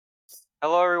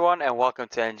Hello, everyone, and welcome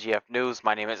to NGF News.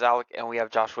 My name is Alec, and we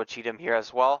have Joshua Cheatham here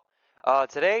as well.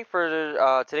 Today,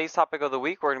 for today's topic of the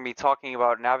week, we're going to be talking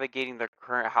about navigating the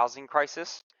current housing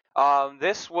crisis.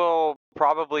 This will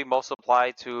probably most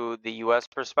apply to the U.S.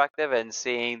 perspective and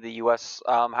seeing the U.S.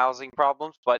 Housing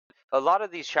problems, but a lot of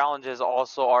these challenges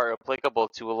also are applicable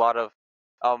to a lot of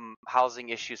housing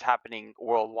issues happening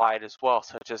worldwide as well,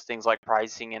 such as things like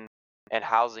pricing and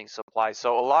housing supply.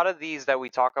 So a lot of these that we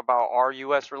talk about are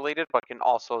U.S. related, but can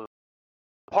also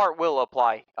part will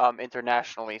apply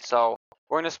internationally. So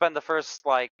we're going to spend the first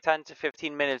like 10 to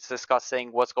 15 minutes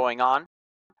discussing what's going on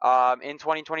in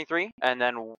 2023, and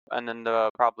then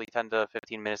probably 10 to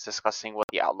 15 minutes discussing what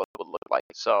the outlook would look like.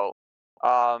 So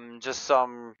just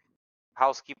some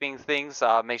housekeeping things.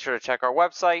 Make sure to check our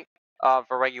website.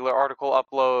 For regular article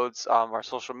uploads, our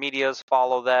social medias,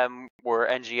 follow them. We're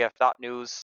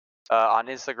ngf.news on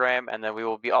Instagram, and then we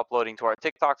will be uploading to our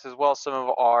TikToks as well some of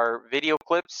our video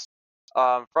clips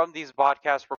from these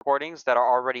podcast recordings that are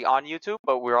already on YouTube,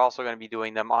 but we're also going to be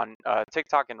doing them on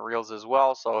TikTok and Reels as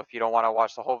well. So if you don't want to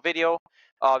watch the whole video,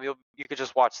 you could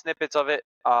just watch snippets of it.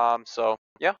 So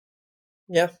yeah,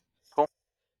 Yeah. cool. Well,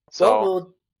 So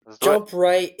we'll let's do it. jump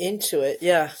right into it.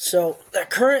 Yeah. So the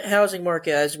current housing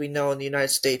market, as we know in the United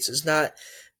States, is not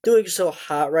doing so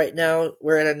hot right now.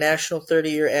 We're at a national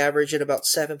 30-year average at about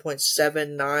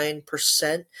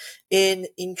 7.79% in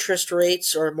interest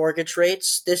rates or mortgage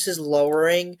rates. This is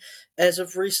lowering as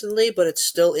of recently, but it's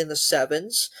still in the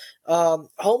sevens.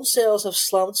 Home sales have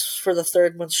slumped for the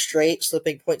third month straight,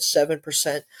 slipping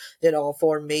 0.7% in all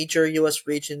four major U.S.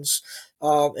 regions.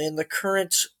 And the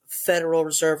current Federal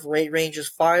Reserve rate range is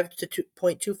 5 to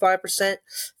 2.25%,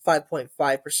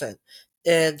 5.5%.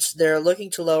 And they're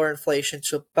looking to lower inflation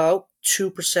to about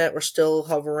 2%. We're still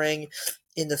hovering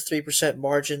in the 3%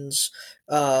 margins.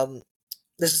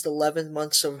 This is 11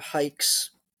 months of hikes.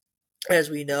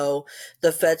 As we know,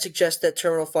 the Fed suggests that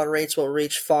terminal fund rates will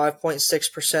reach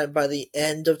 5.6% by the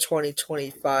end of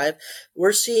 2025.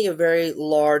 We're seeing a very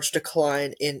large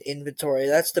decline in inventory.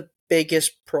 That's the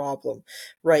biggest problem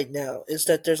right now, is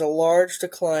that there's a large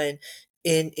decline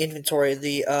in inventory.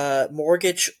 The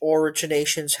mortgage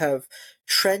originations have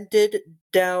trended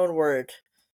downward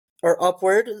or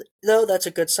upward, though. That's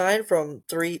a good sign, from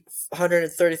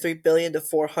 333 billion to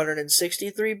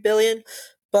 463 billion,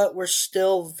 but we're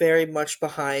still very much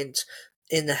behind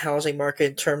in the housing market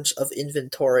in terms of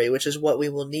inventory, which is what we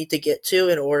will need to get to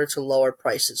in order to lower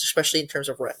prices, especially in terms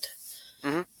of rent.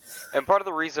 hmm And part of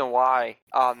the reason why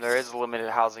there is limited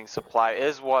housing supply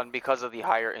is one because of the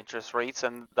higher interest rates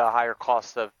and the higher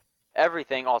cost of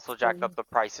everything also jacked up the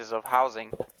prices of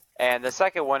housing. And the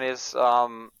second one is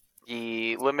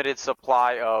the limited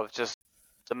supply of just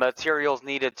the materials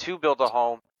needed to build a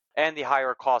home and the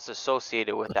higher costs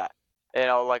associated with that. You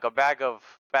know, like a bag of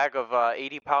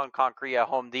 80-pound concrete at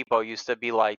Home Depot used to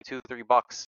be like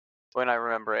 $2-3 when I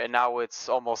remember it, and now it's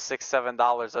almost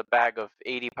 $6-7 a bag of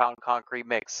 80-pound concrete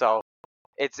mix. So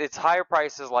it's higher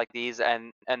prices like these,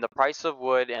 and the price of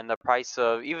wood and the price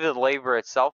of even the labor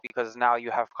itself, because now you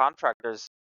have contractors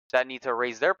that need to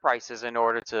raise their prices in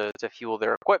order to fuel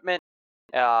their equipment,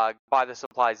 buy the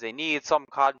supplies they need. Some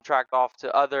contract off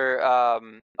to other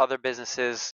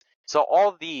businesses. So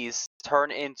all these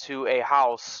turn into a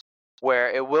house where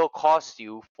it will cost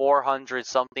you 400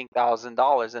 something thousand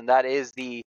dollars, and that is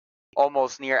the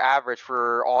almost near average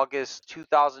for August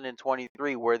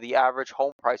 2023, where the average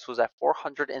home price was at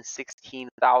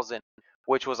 416,000,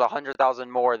 which was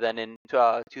 100,000 more than in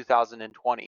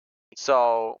 2020.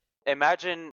 So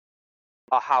imagine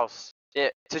a house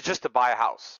to buy a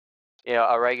house,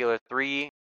 a regular three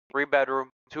bedroom,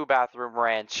 2 bathroom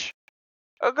ranch,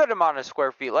 a good amount of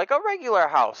square feet, like a regular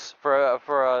house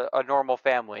for a normal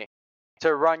family,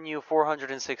 to run you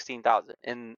 416,000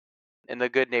 in the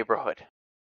good neighborhood.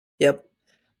 Yep.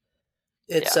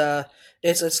 It's Yeah. uh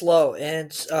it's low,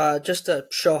 and just to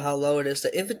show how low it is,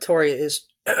 the inventory is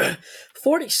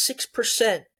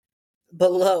 46%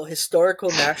 below historical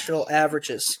national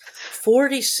averages.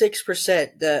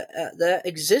 46%. The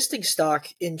existing stock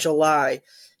in July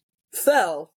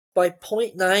fell by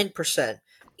 0.9%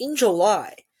 in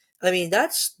July. I mean,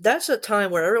 that's a time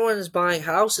where everyone is buying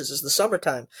houses. Is the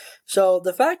summertime. So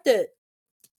the fact that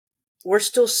we're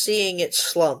still seeing it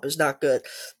slump is not good.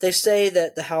 They say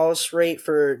that the house rate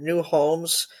for new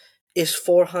homes is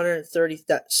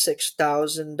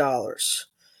 $436,000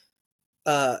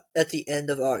 at the end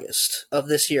of August of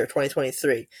this year,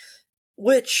 2023,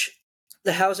 which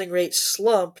the housing rate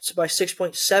slumped by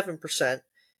 6.7%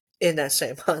 in that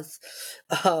same month.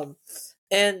 Um,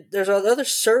 and there's another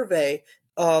survey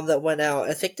that went out.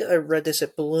 I think that I read this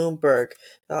at Bloomberg.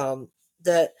 Um,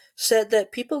 that said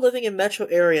that people living in metro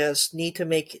areas need to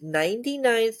make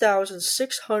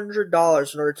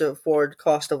 $99,600 in order to afford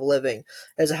cost of living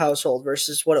as a household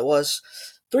versus what it was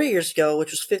 3 years ago,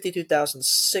 which was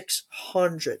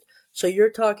 52,600. So you're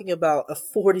talking about a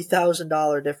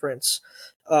 $40,000 difference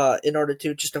in order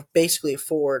to just basically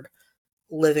afford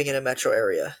living in a metro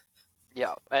area.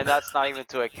 Yeah, and that's not even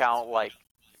to account like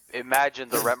imagine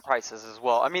the rent prices as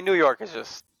well. I mean, New York is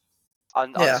just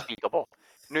Yeah, unspeakable.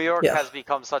 New York yeah, has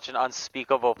become such an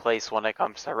unspeakable place when it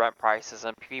comes to rent prices,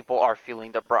 and people are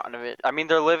feeling the brunt of it. I mean,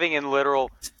 they're living in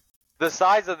literal the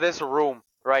size of this room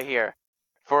right here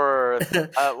for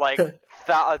like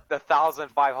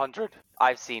 1,500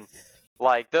 I've seen.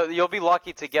 Like you'll be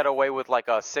lucky to get away with like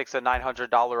a $600 and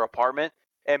 $900 apartment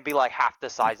and be like half the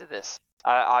size of this.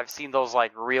 I've seen those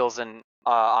like reels and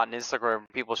on Instagram,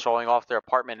 people showing off their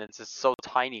apartment. And it's just so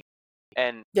tiny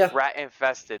and yeah, rat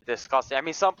infested, disgusting. I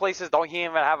mean, some places don't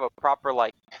even have a proper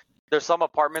like. There's some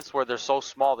apartments where they're so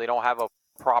small they don't have a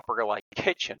proper like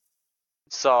kitchen.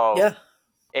 So yeah,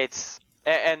 it's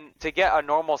and to get a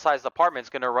normal sized apartment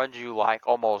is gonna run you like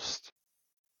almost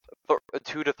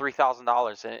 $2,000 to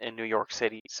 $3,000 in New York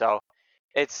City. So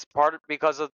it's part of,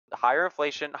 because of higher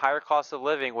inflation, higher cost of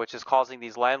living, which is causing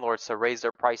these landlords to raise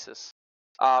their prices.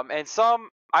 And some,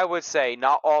 I would say,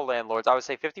 not all landlords. I would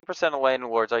say 50% of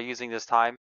landlords are using this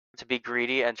time to be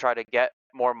greedy and try to get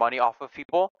more money off of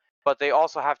people. But they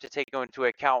also have to take into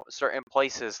account certain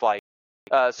places, like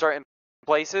certain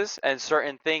places and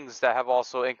certain things that have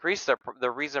also increased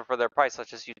the reason for their price,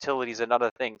 such as utilities and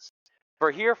other things.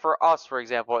 For us, for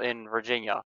example, in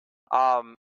Virginia,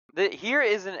 um, here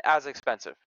isn't as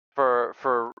expensive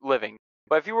for living.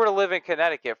 But if you were to live in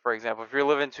Connecticut, for example, if you're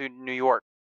living to New York,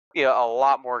 yeah, a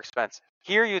lot more expensive.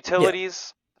 Here, yeah.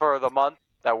 utilities for the month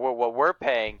that what we're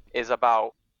paying is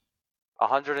about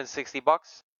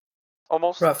 $160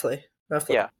 almost. Roughly,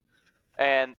 roughly. Yeah,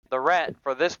 and the rent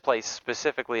for this place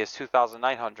specifically is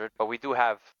 2,900. But we do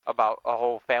have about a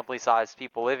whole family-sized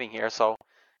people living here, so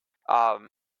um,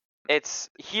 it's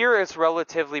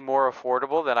relatively more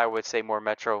affordable than I would say more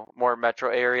metro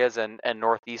areas and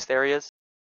northeast areas.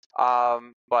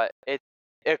 But it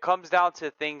comes down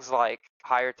to things like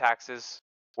higher taxes,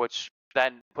 which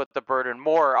then put the burden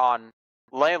more on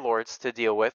landlords to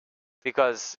deal with,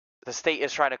 because the state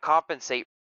is trying to compensate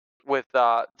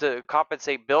to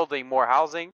compensate building more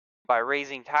housing by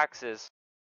raising taxes,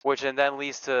 which then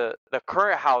leads to the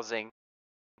current housing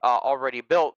already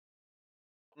built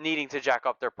needing to jack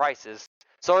up their prices.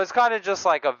 So it's kind of just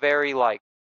like a very like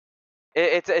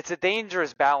it's a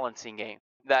dangerous balancing game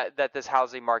that this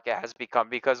housing market has become,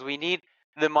 because we need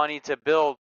the money to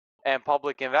build and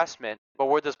public investment. But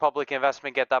where does public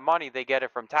investment get that money? They get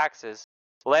it from taxes.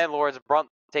 Landlords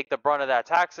take the brunt of that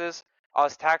taxes.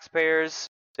 Us taxpayers,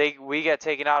 we get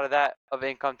taken out of that of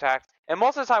income tax, and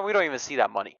most of the time we don't even see that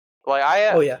money. Like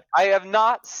Oh yeah. I have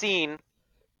not seen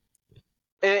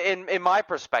in my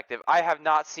perspective, I have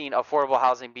not seen affordable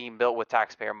housing being built with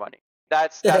taxpayer money.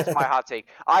 That's my hot take.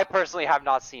 I personally have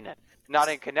not seen it. Not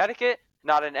in Connecticut,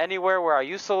 not in anywhere where I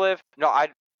used to live. No, I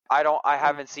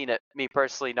haven't seen it. Me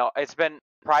personally, no. It's been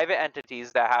private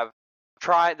entities that are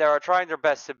trying their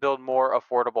best to build more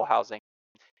affordable housing.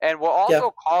 And what Yeah.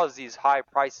 also caused these high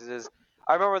prices is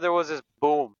I remember there was this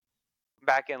boom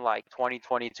back in like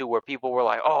 2022 where people were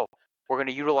like, "Oh, we're going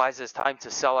to utilize this time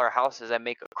to sell our houses and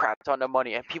make a crap ton of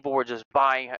money." And people were just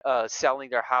selling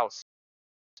their house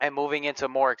and moving into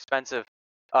more expensive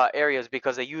areas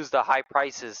because they used the high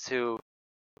prices to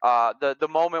the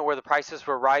moment where the prices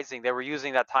were rising. They were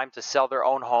using that time to sell their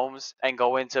own homes and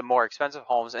go into more expensive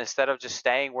homes instead of just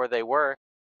staying where they were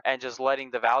and just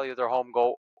letting the value of their home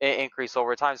go increase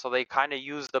over time. So they kind of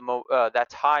used that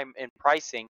time in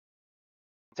pricing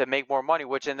to make more money,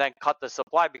 which and then cut the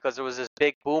supply, because there was this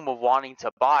big boom of wanting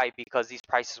to buy because these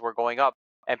prices were going up,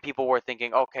 and people were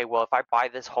thinking, okay, well, if I buy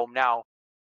this home now,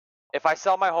 if I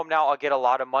sell my home now, I'll get a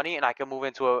lot of money and I can move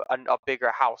into a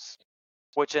bigger house,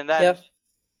 which and Yeah. then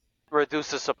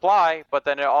reduce the supply, but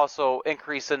then it also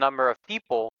increased the number of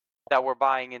people that were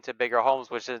buying into bigger homes,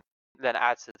 which then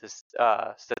adds to this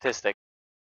statistic.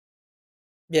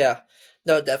 Yeah,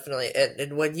 no, definitely.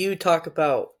 And when you talk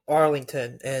about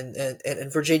Arlington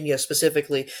and Virginia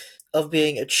specifically of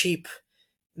being a cheap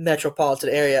metropolitan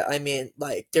area, I mean,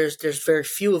 like there's very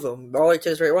few of them.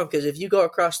 Arlington is very one because if you go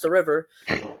across the river,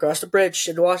 across the bridge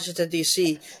in Washington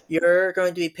D.C., you're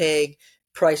going to be paying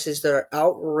prices that are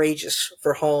outrageous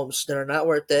for homes that are not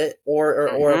worth it, or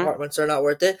Mm-hmm. apartments that are not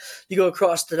worth it. You go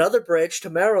across another bridge to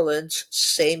Maryland,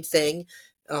 same thing.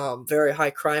 very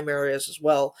high crime areas as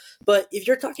well. But if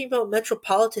you're talking about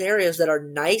metropolitan areas that are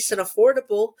nice and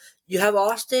affordable, you have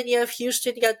Austin, you have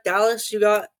Houston, you got Dallas, you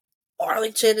got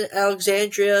Arlington,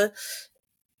 Alexandria.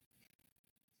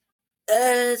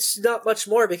 It's not much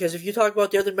more because if you talk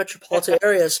about the other metropolitan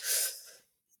areas,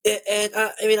 and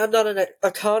I mean, I'm not an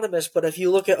economist, but if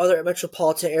you look at other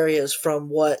metropolitan areas from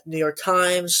what New York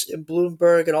Times and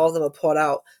Bloomberg and all of them have put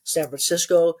out, San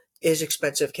Francisco is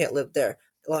expensive, can't live there.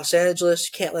 Los Angeles,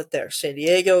 can't live there. San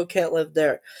Diego, can't live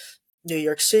there. New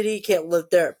York City, can't live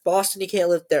there. Boston, you can't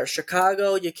live there.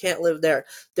 Chicago, you can't live there.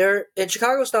 And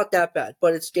Chicago's not that bad,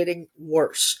 but it's getting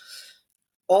worse.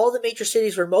 All the major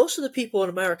cities where most of the people in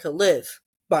America live,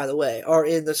 by the way, are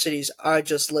in the cities I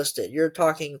just listed. You're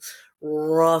talking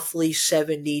roughly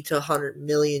 70 to 100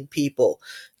 million people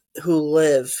who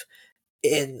live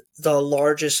in the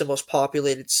largest and most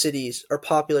populated cities or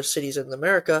popular cities in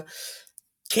America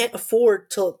can't afford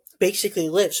to basically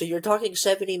live. So you're talking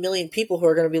 70 million people who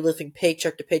are going to be living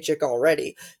paycheck to paycheck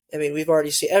already. I mean, we've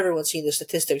already seen everyone's seen the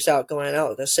statistics going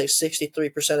out that say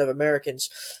 63% of Americans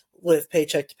live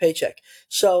paycheck to paycheck.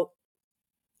 So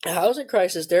a housing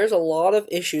crisis, there's a lot of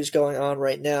issues going on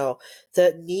right now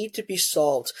that need to be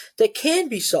solved, that can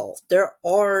be solved. There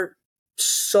are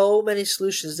so many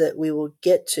solutions that we will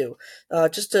get to.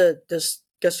 Just to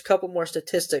discuss a couple more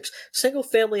statistics, single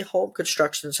family home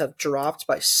constructions have dropped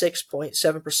by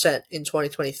 6.7% in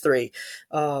 2023.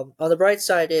 On the bright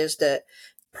side is that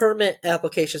permit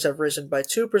applications have risen by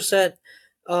 2%.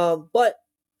 But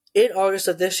in August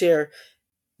of this year,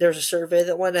 there was a survey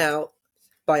that went out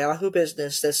by Yahoo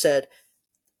Business that said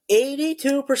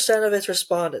 82% of its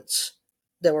respondents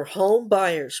that were home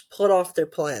buyers put off their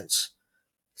plans,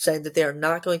 saying that they are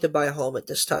not going to buy a home at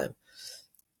this time.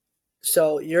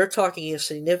 So you're talking a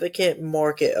significant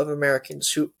market of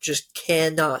Americans who just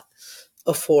cannot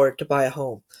afford to buy a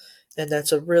home. And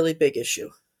that's a really big issue.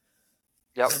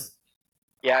 Yep.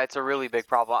 Yeah, it's a really big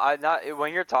problem. I not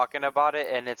when you're talking about it,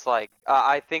 and it's like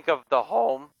I think of the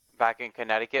home back in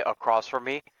Connecticut across from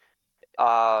me,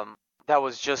 that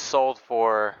was just sold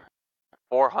for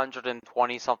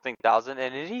 420 something thousand,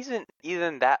 and it isn't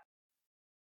even that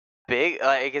big.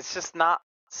 Like it's just not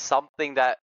something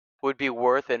that would be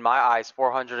worth in my eyes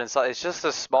 400 and so. It's just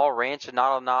a small ranch and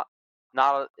not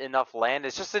enough land.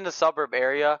 It's just in the suburb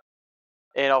area.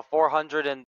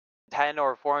 410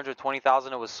 or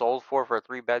 420,000 it was sold for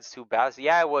 3 beds, 2 baths.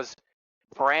 Yeah, it was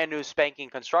brand new spanking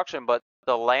construction, but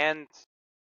the land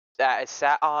that it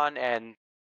sat on and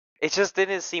it just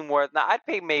didn't seem worth. Now I'd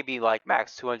pay maybe like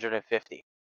max 250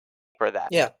 for that,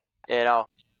 Yeah, you know,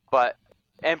 but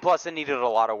and plus it needed a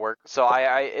lot of work. So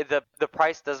the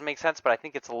price does make sense, but I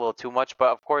think it's a little too much. But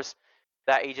of course,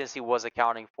 that agency was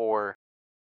accounting for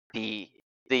the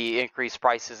increased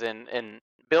prices in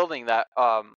building that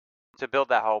to build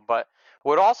that home. But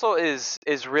what also is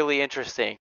really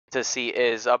interesting to see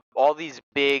is all these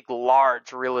big,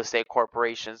 large real estate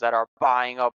corporations that are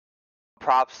buying up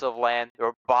props of land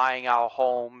or buying out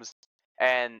homes,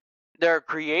 and they're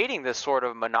creating this sort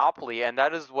of monopoly. And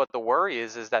that is what the worry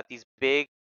is that these big,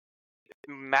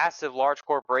 massive, large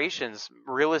corporations,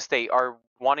 real estate, are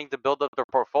wanting to build up their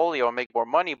portfolio and make more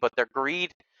money, but their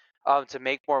greed to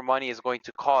make more money is going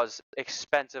to cause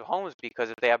expensive homes, because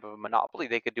if they have a monopoly,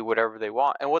 they could do whatever they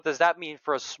want. And what does that mean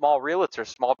for a small realtor,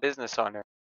 small business owner?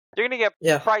 You're going to get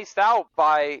yeah, priced out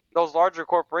by those larger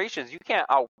corporations. You can't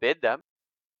outbid them.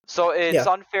 So it's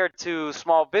yeah, unfair to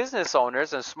small business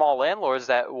owners and small landlords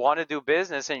that want to do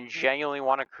business and genuinely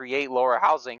want to create lower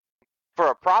housing for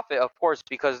a profit, of course,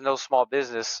 because no small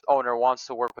business owner wants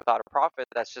to work without a profit.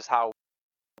 That's just how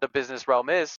the business realm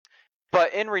is.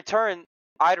 But in return,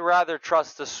 I'd rather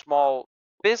trust a small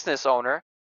business owner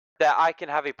that I can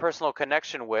have a personal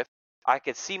connection with. I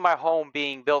could see my home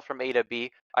being built from A to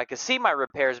B. I could see my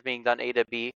repairs being done A to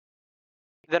B,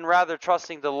 than rather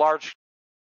trusting the large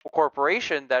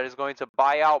corporation that is going to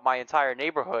buy out my entire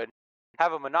neighborhood,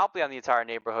 have a monopoly on the entire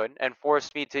neighborhood, and force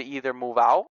me to either move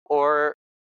out or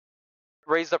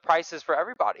raise the prices for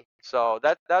everybody. So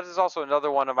that is also another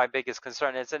one of my biggest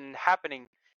concerns. It's happening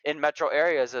in metro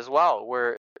areas as well,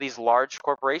 where these large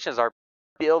corporations are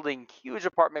building huge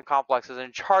apartment complexes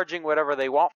and charging whatever they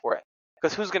want for it.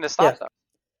 Because who's going to yeah. stop them?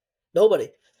 Nobody.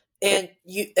 And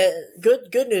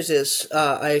good news is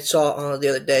I saw the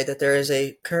other day that there is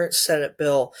a current Senate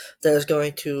bill that is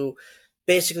going to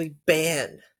basically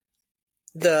ban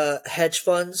the hedge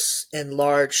funds and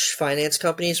large finance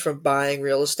companies from buying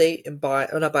real estate and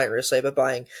not buying real estate, but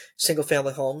buying single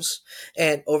family homes.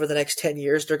 And over the next 10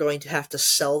 years, they're going to have to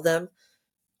sell them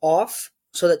off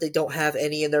so that they don't have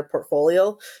any in their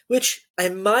portfolio. Which,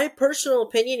 in my personal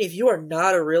opinion, if you are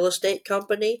not a real estate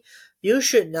company, You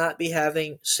should not be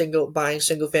buying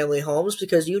single family homes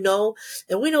because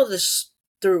and we know this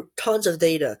through tons of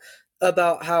data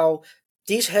about how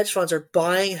these hedge funds are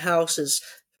buying houses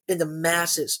in the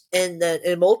masses and then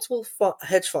in multiple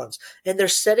hedge funds, and they're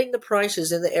setting the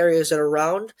prices in the areas that are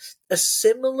around a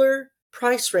similar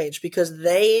price range because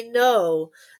they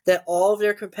know that all of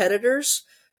their competitors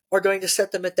are going to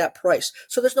set them at that price.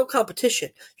 So there's no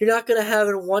competition. You're not going to have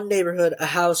in one neighborhood a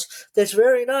house that's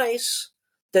very nice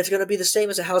that's going to be the same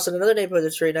as a house in another neighborhood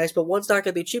that's very nice, but one's not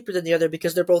going to be cheaper than the other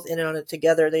because they're both in on it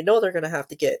together. They know they're going to have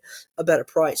to get a better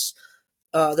price.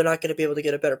 They're not going to be able to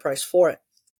get a better price for it.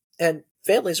 And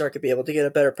families aren't going to be able to get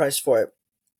a better price for it.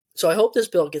 So I hope this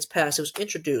bill gets passed. It was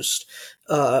introduced,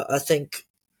 I think,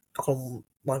 on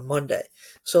Monday.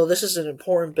 So this is an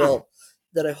important bill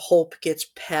that I hope gets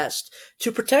passed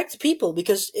to protect people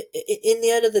because in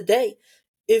the end of the day,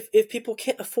 if people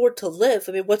can't afford to live,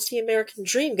 I mean, what's the American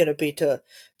dream going to be to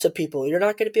people? You're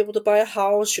not going to be able to buy a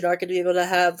house. You're not going to be able to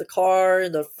have the car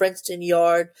and the fenced-in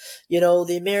yard.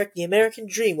 The American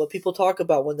dream, what people talk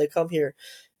about when they come here,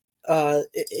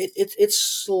 it's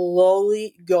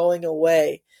slowly going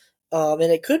away, and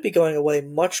it could be going away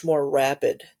much more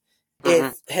rapid Mm-hmm.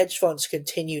 if hedge funds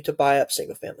continue to buy up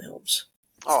single-family homes.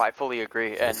 Oh, I fully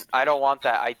agree, and I don't want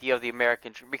that idea of the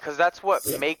American dream because that's what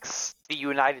makes the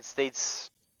United States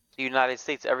the United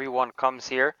States. Everyone comes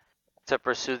here to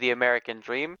pursue the American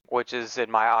dream, which is,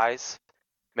 in my eyes,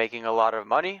 making a lot of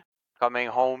money, coming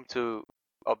home to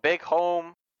a big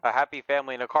home, a happy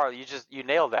family, and a car. You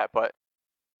nailed that. But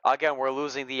again, we're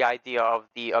losing the idea of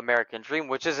the American dream,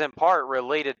 which is in part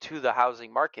related to the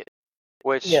housing market.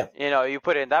 Which, Yeah, you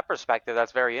put it in that perspective,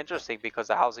 that's very interesting because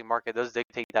the housing market does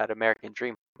dictate that American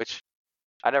dream, which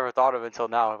I never thought of until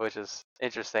now, which is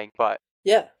interesting. But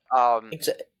yeah, um, it's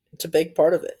a big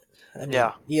part of it. I mean,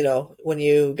 yeah, when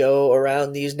you go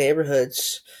around these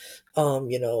neighborhoods,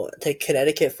 take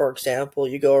Connecticut for example.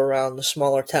 You go around the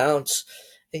smaller towns,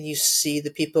 and you see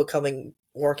the people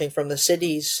working from the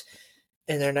cities,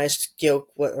 and they're nice,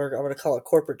 what or I'm going to call it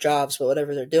corporate jobs, but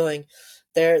whatever they're doing,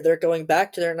 they're going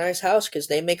back to their nice house because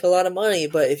they make a lot of money.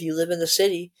 But if you live in the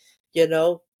city, you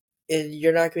know, and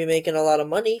you're not going to be making a lot of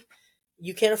money,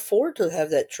 you can't afford to have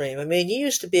that dream. I mean, you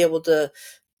used to be able to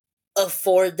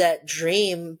afford that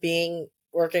dream being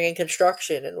working in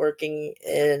construction and working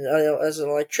as an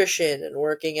electrician and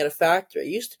working at a factory.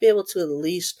 You used to be able to at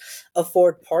least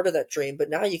afford part of that dream, but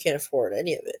now you can't afford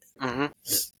any of it. hmm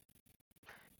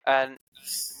and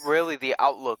really the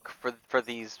outlook for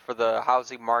the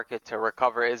housing market to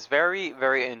recover is very,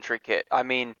 very intricate. I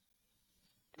mean,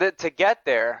 to get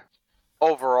there,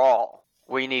 overall,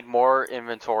 we need more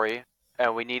inventory,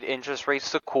 and we need interest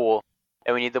rates to cool,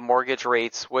 and we need the mortgage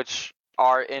rates, which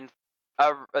are in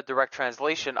a direct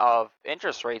translation of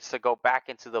interest rates, to go back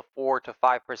into the 4 to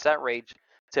 5%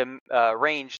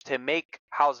 range to make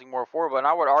housing more affordable. And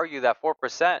I would argue that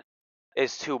 4%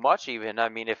 is too much. Even, I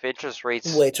mean, if interest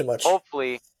rates, Way too much.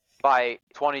 hopefully by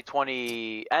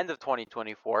 2020, end of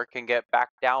 2024, can get back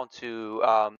down to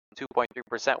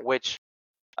 2.3%, which,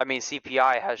 I mean,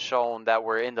 CPI has shown that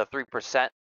we're in the 3%,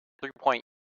 3.4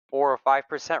 or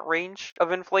 5% range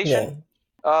of inflation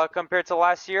Yeah. compared to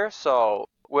last year. So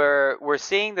we're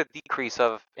seeing the decrease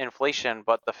of inflation,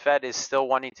 but the Fed is still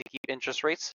wanting to keep interest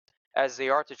rates as they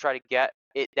are to try to get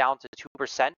it down to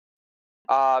 2%.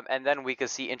 And then we could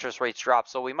see interest rates drop.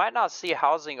 So we might not see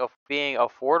housing being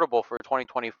affordable for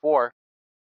 2024,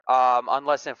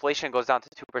 unless inflation goes down to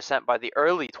 2% by the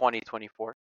early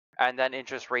 2024. And then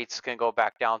interest rates can go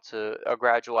back down to a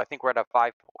gradual. I think we're at a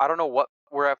 5. I don't know what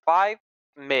we're at, 5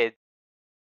 mid,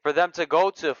 for them to go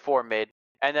to 4 mid,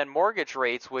 and then mortgage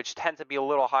rates, which tend to be a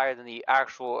little higher than the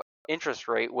actual interest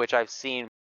rate, which I've seen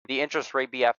the interest rate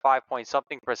be at 5 point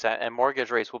something percent, and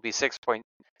mortgage rates will be 6.6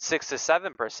 to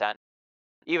 7%,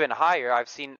 even higher. I've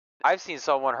seen I've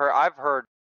heard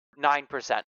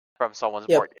 9% from someone's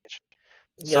Yep. mortgage.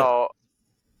 Yep. So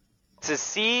to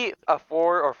see a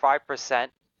 4 or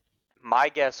 5%, my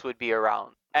guess would be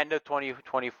around end of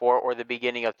 2024 or the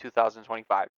beginning of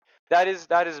 2025. That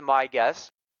is my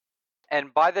guess.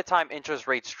 And by the time interest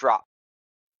rates drop,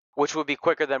 which would be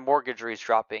quicker than mortgage rates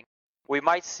dropping, we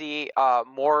might see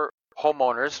more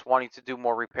homeowners wanting to do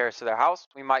more repairs to their house.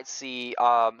 We might see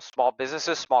small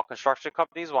businesses, small construction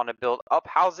companies want to build up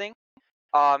housing.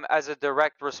 As a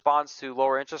direct response to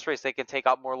lower interest rates, they can take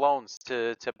out more loans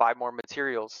to buy more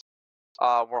materials.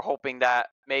 We're hoping that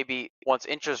maybe once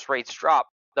interest rates drop,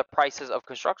 the prices of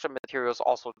construction materials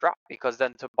also drop, because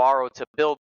then to borrow to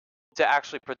build, to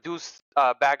actually produce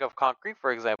a bag of concrete,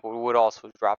 for example, would also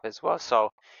drop as well.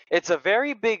 So it's a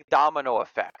very big domino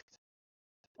effect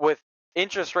with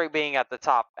interest rate being at the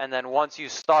top, and then once you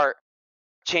start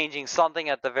changing something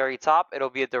at the very top, it'll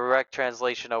be a direct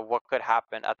translation of what could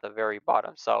happen at the very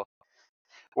bottom. So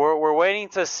we're waiting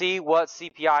to see what the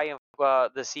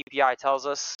CPI tells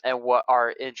us and what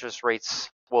our interest rates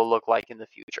will look like in the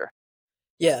future.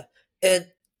 Yeah.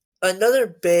 And another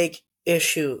big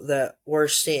issue that we're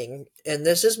seeing, and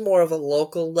this is more of a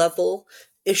local level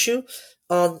issue,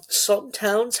 some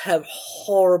towns have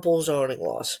horrible zoning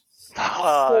laws.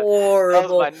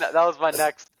 Horrible. That was my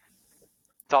next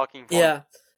talking point. Yeah.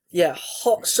 Yeah.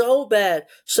 So bad.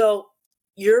 So,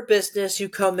 your business, you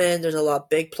come in, there's a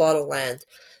big plot of land.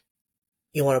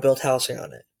 You want to build housing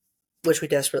on it, which we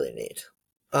desperately need.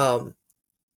 Um,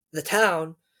 the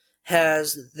town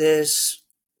has this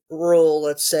rule,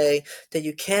 let's say, that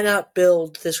you cannot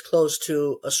build this close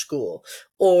to a school,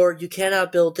 or you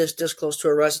cannot build this close to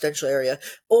a residential area,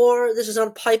 or this is on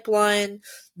a pipeline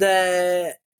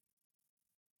that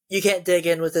you can't dig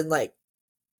in within like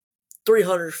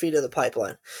 300 feet of the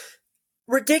pipeline.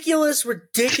 Ridiculous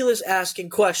asking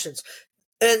questions.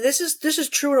 And this is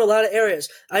true in a lot of areas.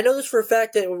 I know this for a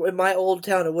fact that in my old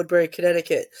town in Woodbury,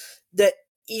 Connecticut, that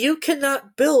you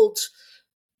cannot build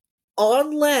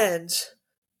on land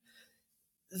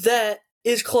that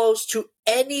is close to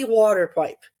any water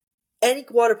pipe. Any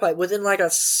water pipe within like a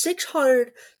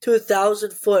 600 to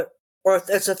 1,000 foot, or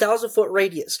it's 1,000 foot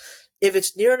radius. If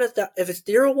it's near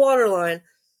a water line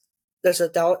that's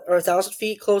 1,000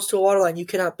 feet close to a water line, you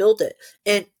cannot build it.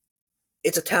 And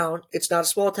it's a town. It's not a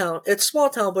small town. It's a small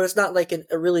town, but it's not like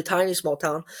a really tiny small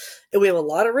town. And we have a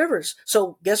lot of rivers.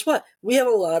 So guess what? We have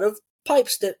a lot of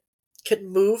pipes that can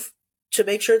move to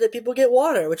make sure that people get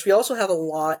water, which we also have a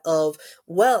lot of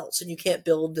wells. And you can't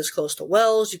build this close to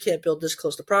wells. You can't build this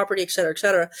close to property, et cetera, et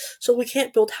cetera. So we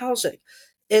can't build housing.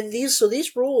 And these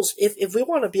rules, if we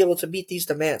want to be able to meet these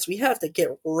demands, we have to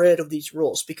get rid of these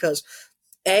rules because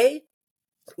A,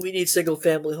 we need single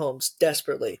family homes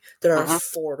desperately that are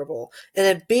affordable. And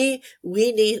then B,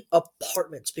 we need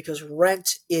apartments because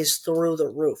rent is through the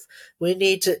roof. We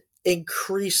need to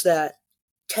increase that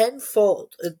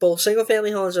tenfold in both single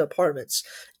family homes and apartments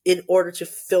in order to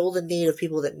fill the need of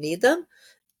people that need them.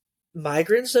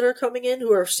 Migrants that are coming in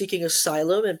who are seeking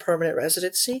asylum and permanent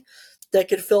residency that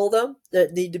could fill them,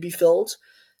 that need to be filled.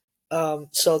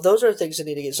 So those are things that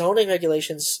need to get. Zoning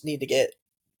regulations need to get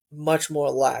much more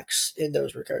lax in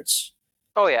those regards.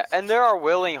 Oh yeah, and there are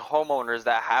willing homeowners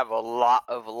that have a lot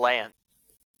of land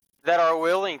that are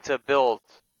willing to build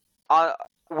on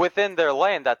within their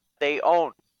land that they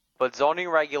own. But zoning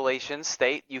regulations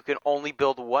state you can only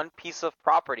build one piece of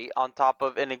property on top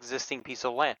of an existing piece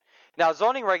of land. Now,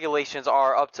 zoning regulations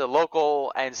are up to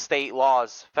local and state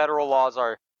laws. Federal laws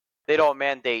they don't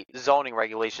mandate zoning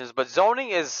regulations, but zoning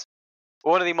is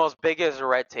one of the most biggest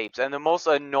red tapes and the most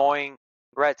annoying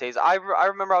red tapes. I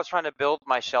remember I was trying to build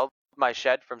my shed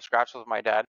from scratch with my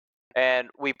dad, and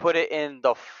we put it in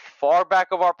the far back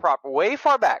of our property, way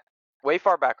far back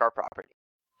our property,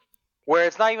 where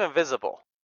it's not even visible.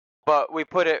 But we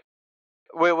put it,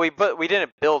 we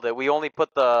didn't build it. We only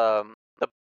put the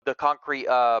concrete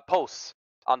posts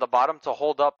on the bottom to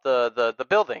hold up the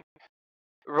building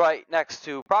right next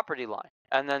to property line.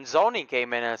 And then zoning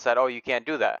came in and said, "Oh, you can't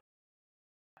do that."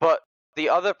 But the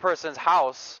other person's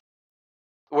house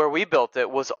where we built it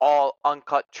was all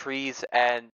uncut trees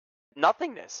and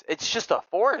nothingness. It's just a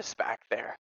forest back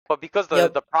there. But because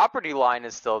the property line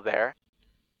is still there,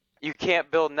 you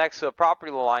can't build next to a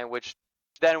property line, which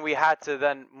then we had to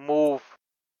then move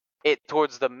it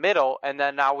towards the middle, and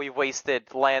then now we've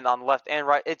wasted land on left and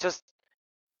right.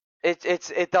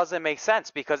 It doesn't make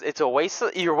sense because it's a waste.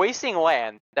 You're wasting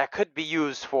land that could be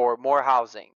used for more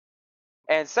housing.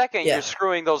 And second, you're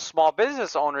screwing those small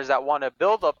business owners that want to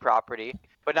build a property,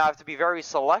 but now have to be very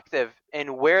selective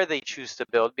in where they choose to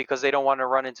build because they don't want to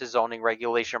run into zoning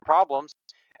regulation problems.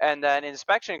 And then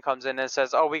inspection comes in and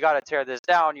says, "Oh, we got to tear this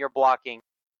down. You're blocking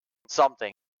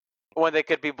something," when they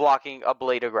could be blocking a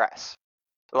blade of grass.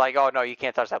 Like, "Oh no, you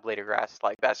can't touch that blade of grass."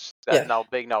 Like no,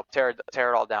 big no. Tear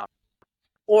it all down.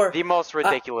 Or the most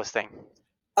ridiculous thing.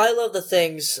 I love the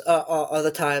things,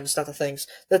 the times, not the things,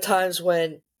 the times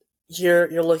when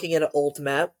you're looking at an old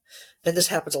map, and this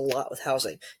happens a lot with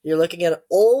housing. You're looking at an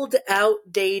old,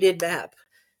 outdated map,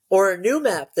 or a new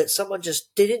map that someone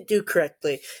just didn't do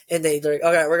correctly, and they're like,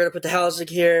 "Okay, we're gonna put the housing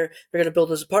here. We're gonna build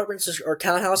those apartments or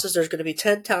townhouses. There's gonna be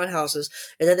 10 townhouses,"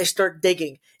 and then they start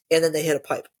digging, and then they hit a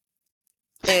pipe.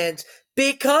 And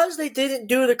because they didn't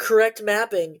do the correct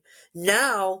mapping,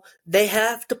 now they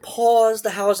have to pause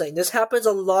the housing. This happens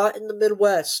a lot in the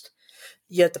Midwest.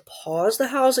 You have to pause the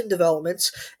housing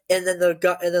developments, and then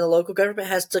the local government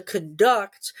has to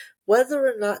conduct whether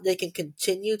or not they can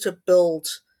continue to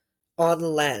build on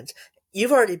land.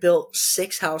 you've already built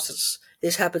 6 houses.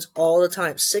 This happens all the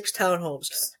time. 6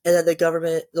 townhomes, and then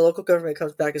the local government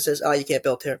comes back and says, "Oh, you can't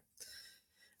build here."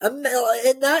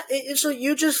 So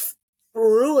you just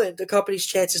ruined the company's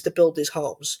chances to build these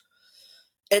homes.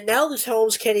 And now these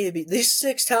homes can't even be, these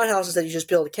 6 townhouses that you just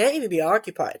built can't even be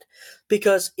occupied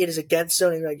because it is against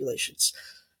zoning regulations.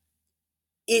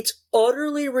 It's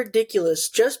utterly ridiculous.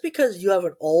 Just because you have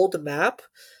an old map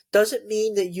doesn't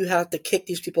mean that you have to kick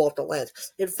these people off the land.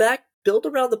 In fact, build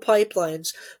around the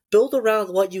pipelines, build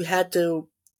around what you had to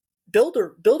build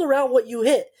around what you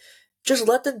hit. Just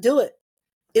let them do it.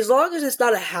 As long as it's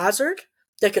not a hazard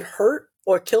that could hurt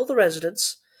or kill the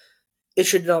residents, it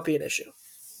should not be an issue.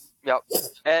 Yep.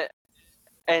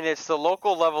 And it's the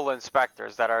local level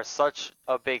inspectors that are such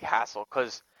a big hassle,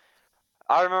 because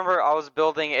I remember I was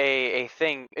building a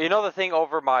thing, the thing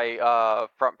over my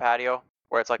front patio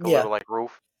where it's like a Yeah, little like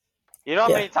roof. You know how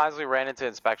yeah. many times we ran into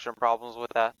inspection problems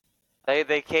with that?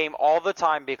 They came all the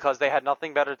time because they had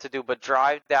nothing better to do but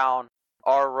drive down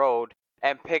our road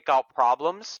and pick out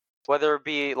problems, whether it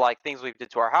be like things we did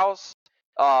to our house,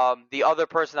 the other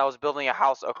person that was building a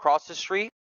house across the street.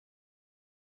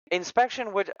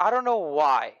 Inspection would, I don't know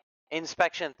why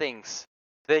inspection thinks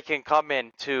they can come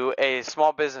in to a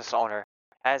small business owner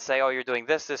and say, oh, you're doing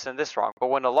this, this, and this wrong. But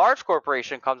when a large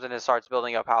corporation comes in and starts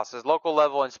building up houses, local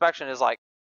level inspection is like,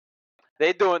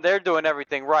 they're doing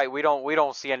everything right. We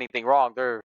don't see anything wrong.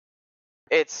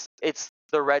 It's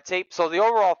the red tape. So the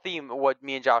overall theme, what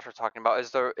me and Josh are talking about,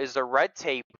 is the red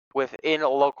tape within a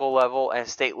local level and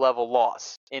state level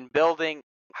laws in building,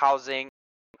 housing.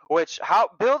 There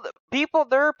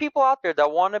are people out there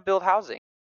that want to build housing.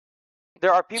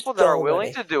 There are people that are So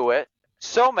willing many. to do it,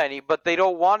 so many, but they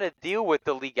don't want to deal with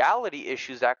the legality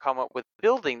issues that come up with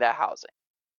building that housing.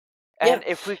 Yeah, And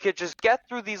if we could just get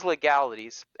through these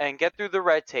legalities and get through the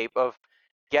red tape of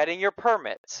getting your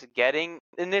permits, getting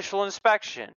initial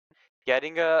inspection,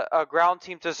 getting a ground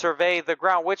team to survey the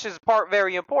ground, which is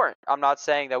very important. I'm not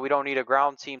saying that we don't need a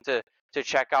ground team to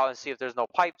check out and see if there's no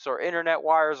pipes or internet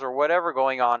wires or whatever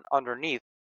going on underneath,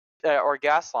 or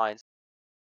gas lines.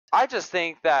 I just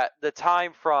think that the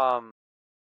time from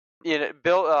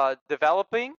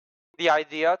developing the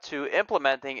idea to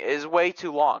implementing is way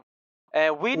too long,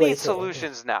 and we way need too long. Yeah.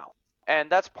 solutions now. And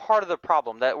that's part of the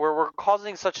problem, that we're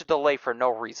causing such a delay for no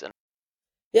reason.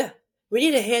 Yeah, we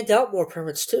need to hand out more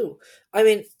permits too. I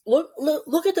mean,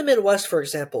 look at the Midwest, for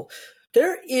example.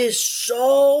 There is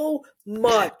so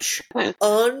much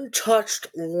untouched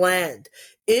land.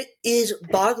 It is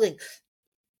boggling.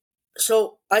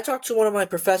 So I talked to one of my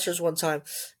professors one time,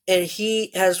 and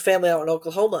he has family out in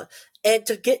Oklahoma. And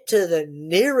to get to the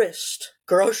nearest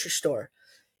grocery store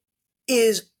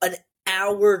is an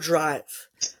hour drive.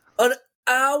 An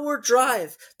hour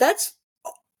drive. That's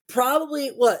probably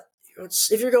what?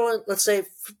 If you're going, let's say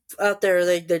out there,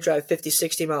 they drive 50,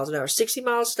 60 miles an hour. 60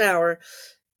 miles an hour,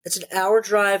 it's an hour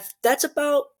drive. That's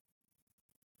about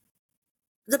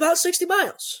 60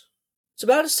 miles. It's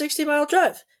about a 60-mile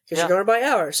drive because Yeah, you're going by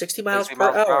hour, 60 miles 60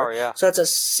 per miles per hour. hour. Yeah. So that's a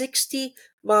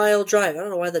 60-mile drive. I don't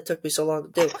know why that took me so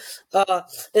long to do.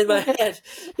 In my head,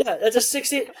 yeah, that's a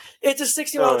 60. It's a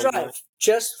 60-mile Oh, yeah. drive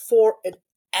just for an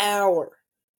hour.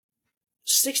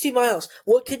 60 miles.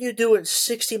 What can you do in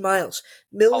 60 miles?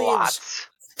 A lot. Millions,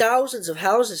 thousands of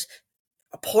houses,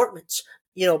 apartments,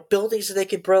 buildings that they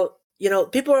could build.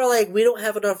 People are like, we don't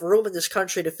have enough room in this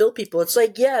country to fill people. It's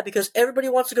like, yeah, because everybody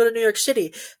wants to go to New York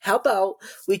City. How about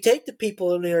we take the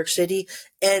people in New York City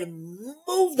and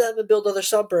move them and build other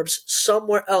suburbs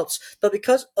somewhere else? But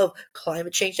because of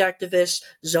climate change activists,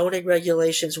 zoning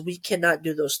regulations, we cannot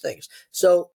do those things.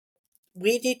 So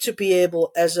we need to be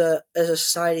able, as a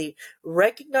society,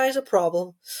 recognize a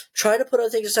problem, try to put other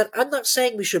things aside. I'm not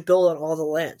saying we should build on all the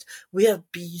land. We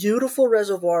have beautiful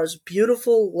reservoirs,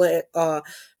 beautiful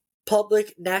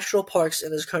public national parks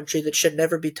in this country that should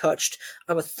never be touched.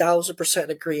 I'm 1,000% in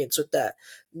agreement with that.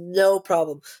 No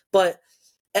problem. But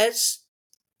as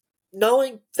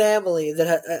knowing family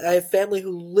that I have family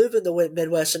who live in the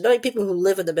Midwest, and knowing people who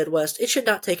live in the Midwest, it should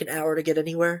not take an hour to get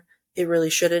anywhere. It really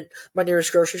shouldn't. My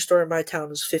nearest grocery store in my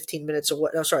town is 15 minutes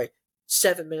away. No, sorry,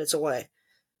 7 minutes away.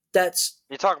 That's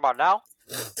You talking about now?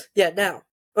 yeah. Now,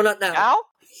 well, not now. Now?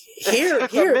 Here,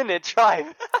 It's a here, minute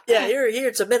drive. yeah. Here,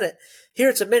 it's a minute. Here,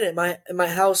 it's a minute. My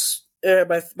house,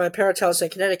 my parents' house in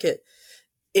Connecticut,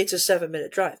 it's a 7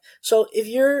 minute drive. So if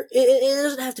it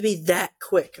doesn't have to be that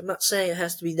quick. I'm not saying it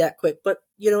has to be that quick, but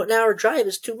an hour drive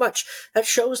is too much. That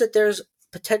shows that there's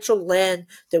potential land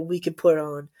that we could put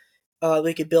on,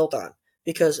 we could build on.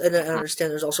 And I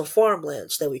understand there's also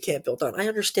farmlands that we can't build on. I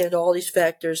understand all these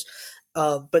factors.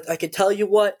 But I can tell you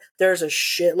what, there's a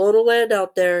shitload of land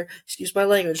out there. Excuse my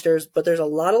language. There's a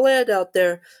lot of land out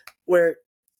there where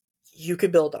you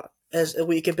can build on, as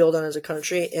we can build on as a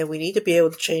country, and we need to be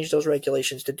able to change those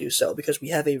regulations to do so because we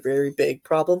have a very big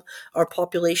problem. Our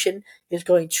population is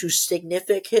going to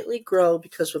significantly grow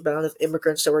because of the amount of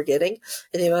immigrants that we're getting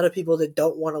and the amount of people that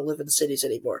don't want to live in the cities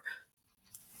anymore.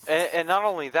 And not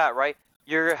only that, right?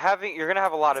 You're going to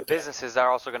have a lot of businesses that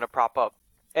are also going to prop up.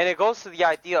 And it goes to the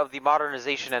idea of the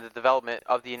modernization and the development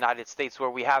of the United States,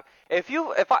 where we have,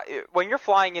 when you're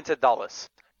flying into Dulles,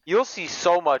 you'll see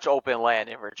so much open land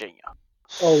in Virginia.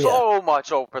 Oh yeah. So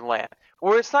much open land.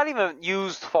 Where it's not even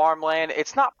used farmland,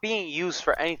 it's not being used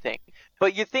for anything.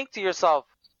 But you think to yourself,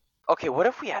 okay, what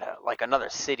if we had another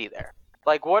city there?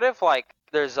 Like, what if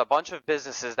there's a bunch of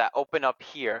businesses that open up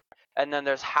here, and then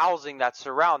there's housing that's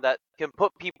around that can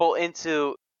put people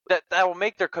into that will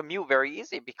make their commute very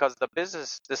easy because the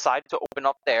business decided to open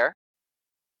up there,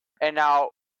 and now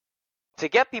to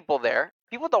get people there,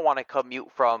 people don't want to commute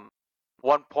from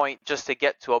one point just to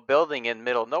get to a building in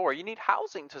middle of nowhere. You need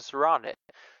housing to surround it.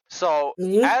 So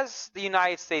Mm-hmm. as the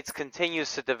United States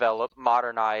continues to develop,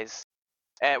 modernize,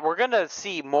 and we're gonna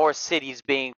see more cities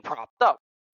being propped up.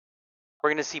 We're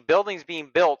going to see buildings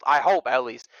being built, I hope at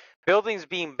least, buildings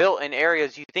being built in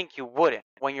areas you think you wouldn't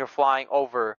when you're flying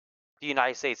over the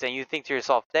United States, and you think to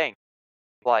yourself, dang,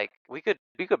 we could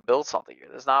build something here.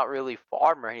 There's not really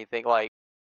farm or anything like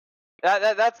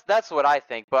that's what I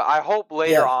think. But I hope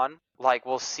later Yeah. on,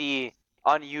 we'll see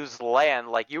unused land,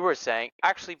 like you were saying,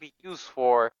 actually be used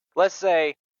for, let's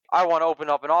say I want to open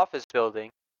up an office building,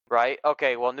 right?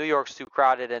 Okay, well New York's too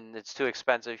crowded and it's too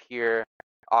expensive here.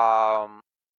 Um,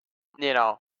 you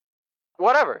know,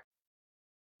 whatever.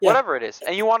 Yeah. Whatever it is,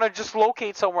 and you want to just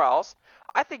locate somewhere else,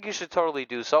 I think you should totally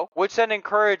do so, which then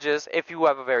encourages, if you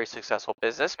have a very successful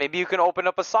business, maybe you can open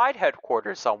up a side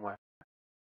headquarters somewhere.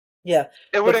 Yeah.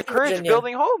 It would McLean, encourage Virginia.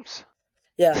 building homes.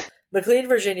 Yeah, McLean,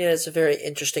 Virginia is a very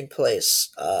interesting place,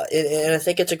 and I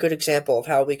think it's a good example of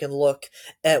how we can look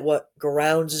at what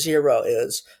ground zero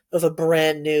is of a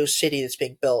brand new city that's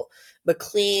being built.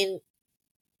 McLean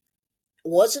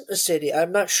wasn't a city.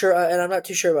 I'm not sure, and I'm not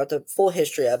too sure about the full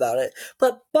history about it.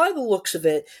 But by the looks of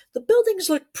it, the buildings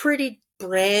look pretty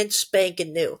brand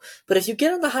spanking new. But if you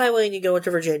get on the highway and you go into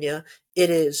Virginia,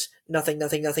 it is nothing,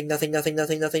 nothing, nothing, nothing, nothing,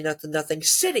 nothing, nothing, nothing, nothing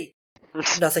city.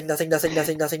 Nothing, nothing, nothing,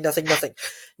 nothing, nothing, nothing, nothing.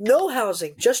 No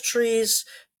housing, just trees,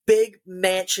 big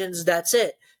mansions, that's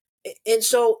it. And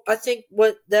so I think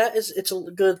what that is, it's a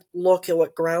good look at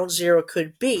what ground zero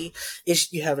could be,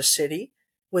 is you have a city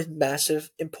with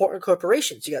massive, important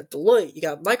corporations. You got Deloitte, you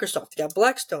got Microsoft, you got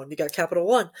Blackstone, you got Capital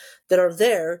One that are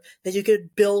there that you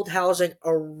could build housing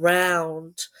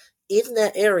around in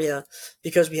that area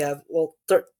because we have, well,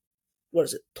 what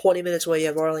is it, 20 minutes away, you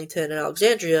have Arlington and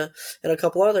Alexandria and a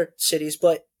couple other cities.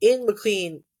 But in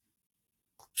McLean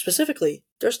specifically,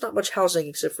 there's not much housing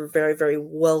except for very, very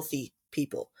wealthy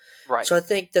people. Right. So I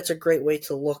think that's a great way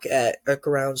to look at a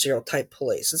ground zero type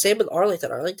place. And same with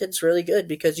Arlington. Arlington's really good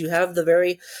because you have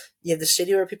the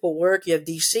city where people work, you have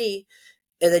DC,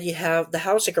 and then you have the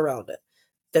housing around it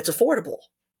that's affordable.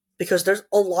 Because there's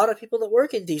a lot of people that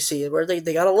work in DC and where they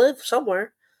gotta live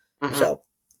somewhere. Mm-hmm. So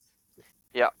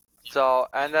Yeah. So,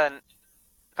 and then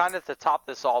kind of to top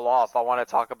this all off, I want to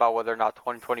talk about whether or not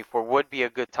 2024 would be a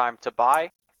good time to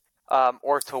buy,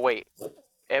 or to wait.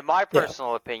 In my yeah.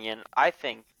 personal opinion, I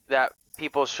think that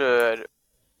people should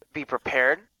be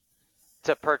prepared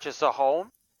to purchase a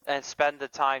home and spend the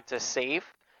time to save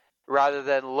rather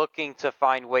than looking to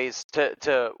find ways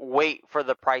to wait for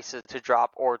the prices to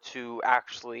drop or to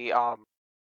actually or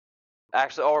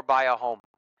buy a home.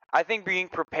 I think being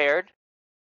prepared,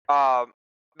 um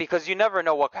because you never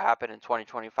know what could happen in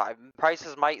 2025.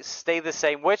 Prices might stay the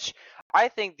same, which I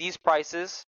think these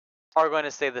prices are going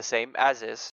to stay the same as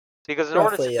is, because in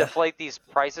order to Roughly, yeah. deflate these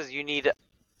prices you need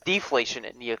deflation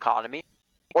in the economy,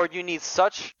 or you need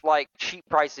such cheap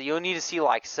prices. You'll need to see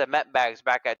cement bags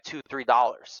back at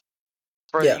 $2-3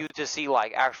 for Yeah. you to see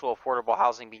actual affordable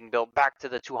housing being built back to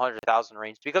the 200,000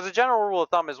 range. Because the general rule of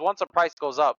thumb is once a price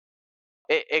goes up,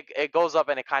 it goes up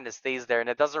and it kind of stays there and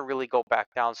it doesn't really go back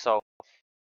down. So,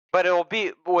 but it will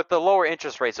be with the lower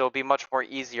interest rates, it will be much more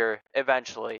easier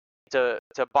eventually to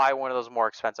buy one of those more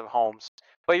expensive homes.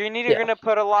 But you're Yeah. going to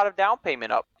put a lot of down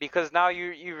payment up because now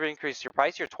you've increased your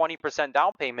price. Your 20%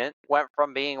 down payment went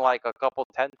from being like a couple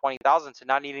 10-20,000 to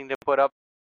now needing to put up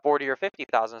 40 or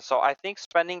 50,000. So I think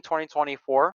spending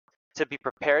 2024 to be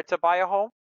prepared to buy a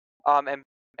home, and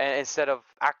instead of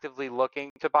actively looking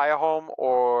to buy a home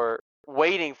or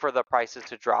waiting for the prices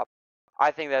to drop, I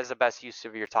think that is the best use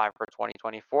of your time for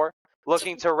 2024.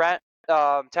 Looking to rent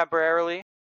temporarily,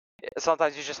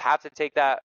 sometimes you just have to take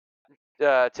that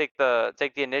take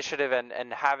the initiative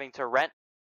and having to rent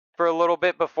for a little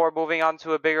bit before moving on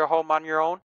to a bigger home on your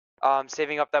own.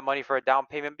 Saving up that money for a down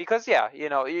payment because yeah,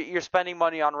 you're spending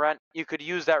money on rent. You could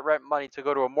use that rent money to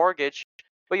go to a mortgage,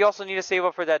 but you also need to save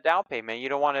up for that down payment. You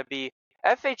don't want to be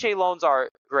FHA loans are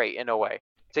great in a way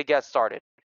to get started,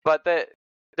 but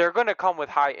they're going to come with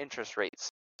high interest rates.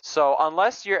 So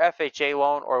unless your FHA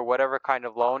loan or whatever kind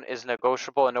of loan is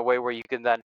negotiable in a way where you can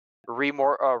then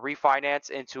refinance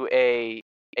into a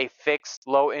fixed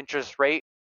low interest rate,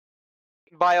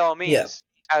 by all Yeah, means,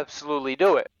 absolutely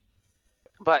do it.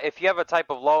 But if you have a type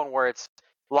of loan where it's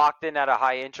locked in at a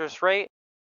high interest rate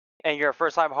and you're a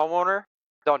first time homeowner,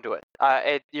 don't do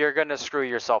it. You're going to screw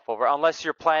yourself over unless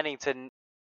you're planning to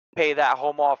pay that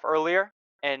home off earlier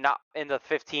and not in the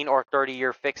 15 or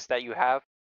 30-year fix that you have.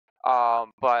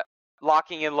 But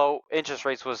locking in low interest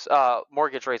rates was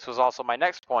mortgage rates was also my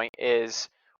next point is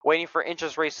waiting for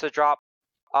interest rates to drop,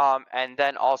 and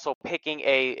then also picking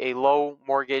a low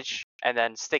mortgage and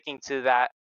then sticking to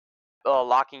that,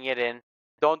 locking it in.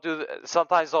 Don't do.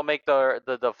 Sometimes they'll make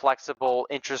the flexible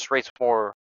interest rates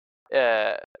more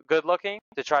uh, good looking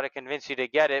to try to convince you to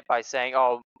get it by saying,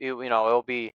 oh, it'll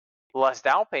be less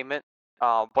down payment,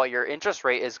 but your interest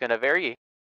rate is going to vary.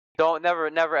 Don't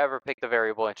never ever pick the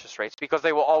variable interest rates because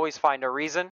they will always find a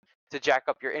reason to jack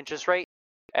up your interest rate,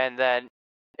 and then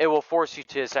it will force you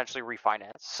to essentially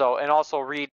refinance. So and also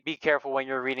be careful when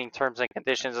you're reading terms and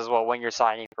conditions as well when you're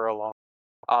signing for a loan,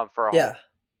 for a home. yeah,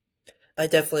 I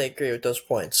definitely agree with those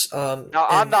points. Now,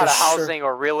 I'm And for not a sure, housing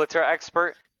or realtor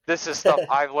expert. This is stuff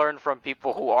I've learned from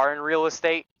people who are in real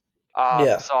estate.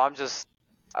 yeah, So I'm just,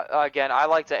 again, I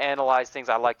like to analyze things,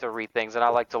 I like to read things, and I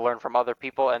like to learn from other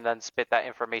people and then spit that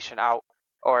information out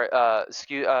or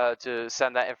to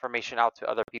send that information out to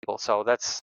other people. So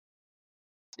that's,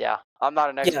 yeah, I'm not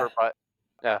an yeah. expert, but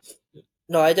yeah.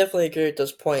 No, I definitely agree with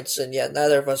those points. And yeah,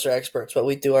 neither of us are experts, but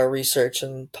we do our research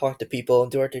and talk to people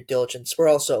and do our due diligence. We're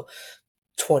also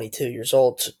 22 years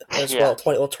old as Yeah. well,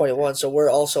 21. So we're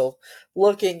also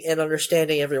looking and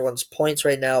understanding everyone's points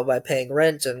right now by paying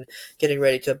rent and getting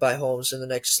ready to buy homes in the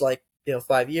next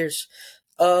 5 years.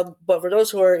 But for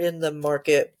those who are in the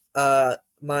market,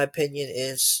 my opinion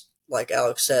is like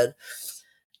Alex said,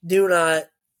 do not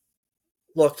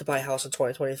look to buy a house in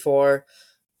 2024.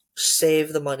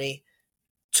 Save the money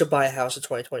to buy a house in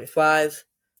 2025.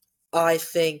 I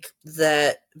think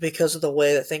that because of the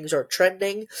way that things are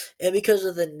trending and because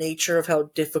of the nature of how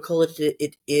difficult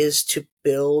it is to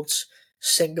build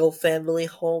single family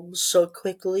homes so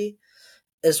quickly,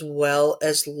 as well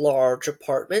as large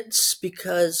apartments,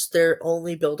 because they're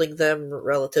only building them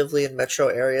relatively in metro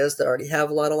areas that already have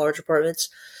a lot of large apartments.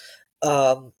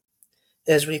 Um,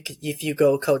 if you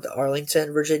go code to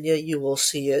Arlington, Virginia, you will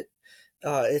see it.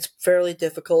 It's fairly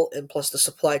difficult, and plus the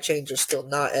supply chain is still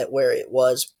not at where it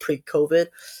was pre-COVID.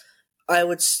 I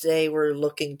would say we're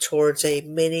looking towards a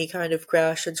mini kind of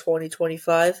crash in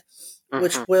 2025, Hmm.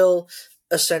 which will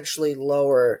essentially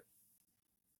lower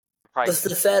the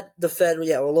Prices. Fed,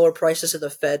 yeah, will lower prices, and the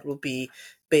Fed will be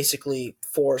basically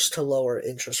forced to lower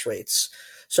interest rates.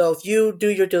 So if you do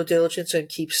your due diligence and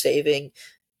keep saving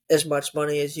as much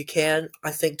money as you can,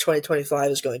 I think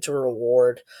 2025 is going to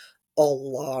reward a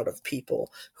lot of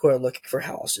people who are looking for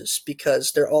houses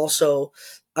because they're also,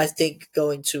 I think,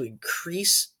 going to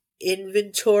increase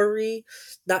inventory,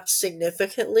 not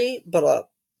significantly, but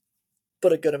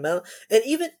a good amount. And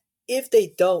even if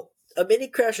they don't, a mini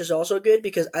crash is also good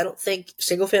because I don't think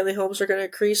single family homes are going to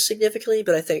increase significantly,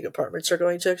 but I think apartments are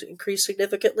going to increase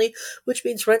significantly, which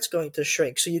means rent's going to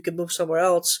shrink. So you can move somewhere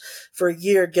else for a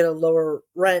year, get a lower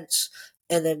rent,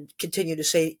 and then continue to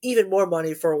save even more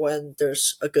money for when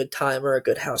there's a good time or a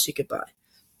good house you could buy.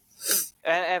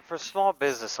 And for small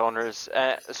business owners,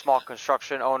 small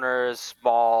construction owners,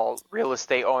 small real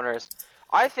estate owners,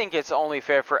 I think it's only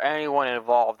fair for anyone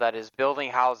involved that is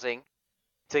building housing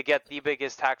to get the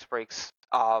biggest tax breaks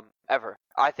ever.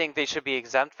 I think they should be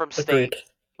exempt from Agreed.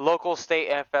 local, state,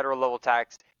 and federal level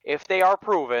tax if they are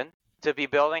proven to be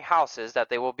building houses that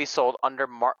they will be sold under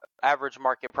average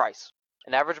market price.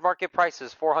 An average market price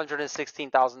is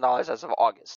 $416,000 as of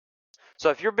August. So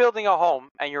if you're building a home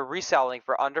and you're reselling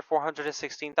for under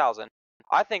 416,000,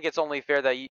 I think it's only fair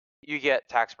that you get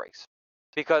tax breaks,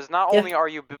 because not Yeah, only are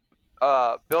you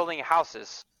building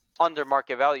houses under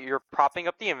market value, you're propping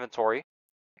up the inventory,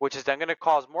 which is then going to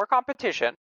cause more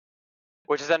competition,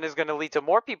 which then is going to lead to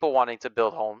more people wanting to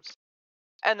build homes,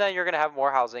 and then you're going to have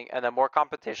more housing and then more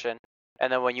competition,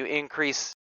 and then when you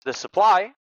increase the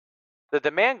supply, the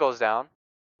demand goes down,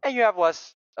 and you have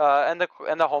less, and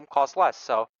the home costs less.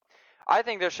 So I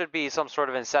think there should be some sort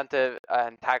of incentive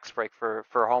and tax break for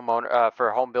for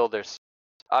home builders,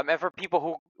 and for people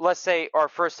who, let's say, are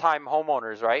first time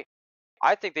homeowners, right?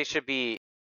 I think they should be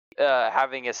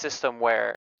having a system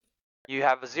where you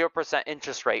have a 0%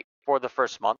 interest rate for the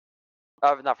first month,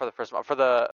 not for the first month, for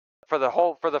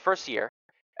the first year,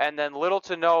 and then little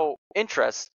to no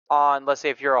interest on, let's say,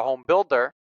 if you're a home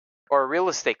builder or a real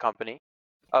estate company,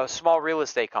 a small real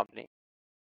estate company,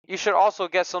 you should also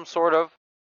get some sort of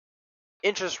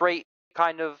interest rate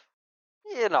kind of,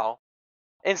 you know,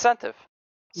 incentive.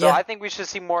 So Yeah, I think we should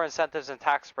see more incentives and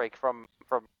tax break from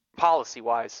policy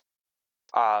wise,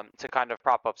 to kind of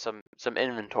prop up some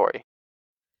inventory.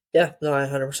 yeah, no, I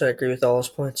 100% agree with all those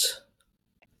points.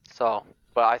 So,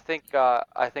 but I think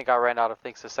I ran out of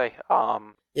things to say.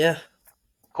 Yeah,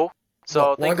 Cool.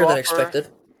 So thank you longer than all for, expected.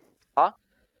 huh?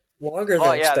 Longer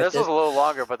Oh than yeah, this was expected. a little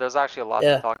longer, but there's actually a lot to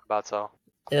Yeah, talk about. So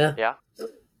yeah, yeah.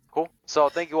 Cool. So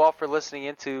thank you all for listening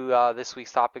into this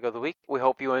week's topic of the week. We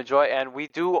hope you enjoy, and we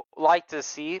do like to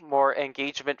see more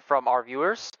engagement from our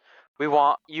viewers. We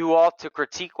want you all to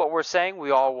critique what we're saying.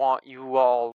 We all want you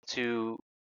all to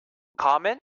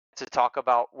comment, to talk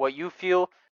about what you feel,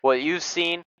 what you've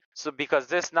seen. So because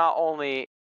this not only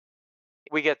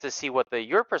we get to see what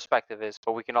your perspective is,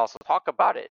 but we can also talk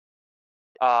about it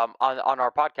on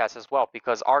our podcast as well.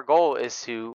 Because our goal is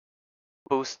to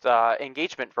boost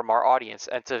engagement from our audience,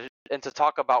 and to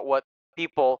talk about what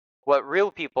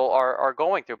real people are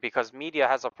going through, because media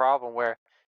has a problem where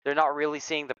they're not really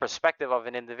seeing the perspective of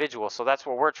an individual. So that's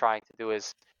what we're trying to do,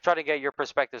 is try to get your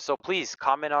perspective. So please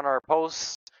comment on our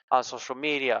posts on social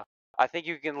media. I think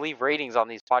you can leave ratings on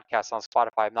these podcasts on Spotify,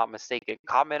 if I'm not mistaken.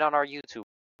 Comment on our YouTube.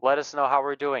 Let us know how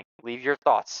we're doing. Leave your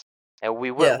thoughts, and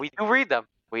yeah, we do read them.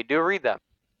 We do read them.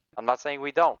 I'm not saying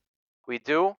we don't. We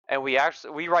do, and we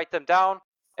write them down,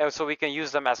 and so we can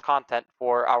use them as content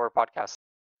for our podcast.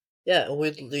 yeah. And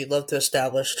we'd love to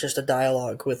establish just a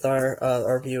dialogue with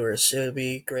our viewers. It would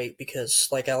be great because,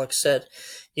 like Alex said,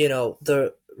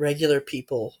 the regular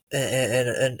people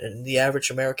and the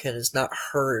average American is not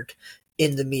heard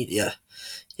in the media.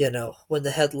 When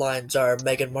the headlines are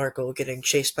Meghan Markle getting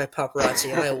chased by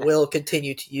paparazzi, and I will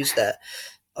continue to use that.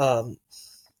 Um,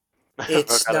 What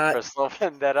it's kind of not, personal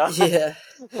vendetta? yeah,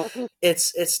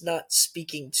 it's not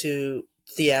speaking to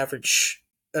the average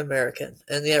American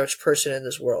and the average person in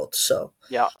this world. So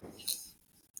Yeah,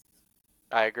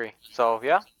 I agree. So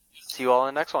yeah, see you all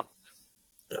in the next one.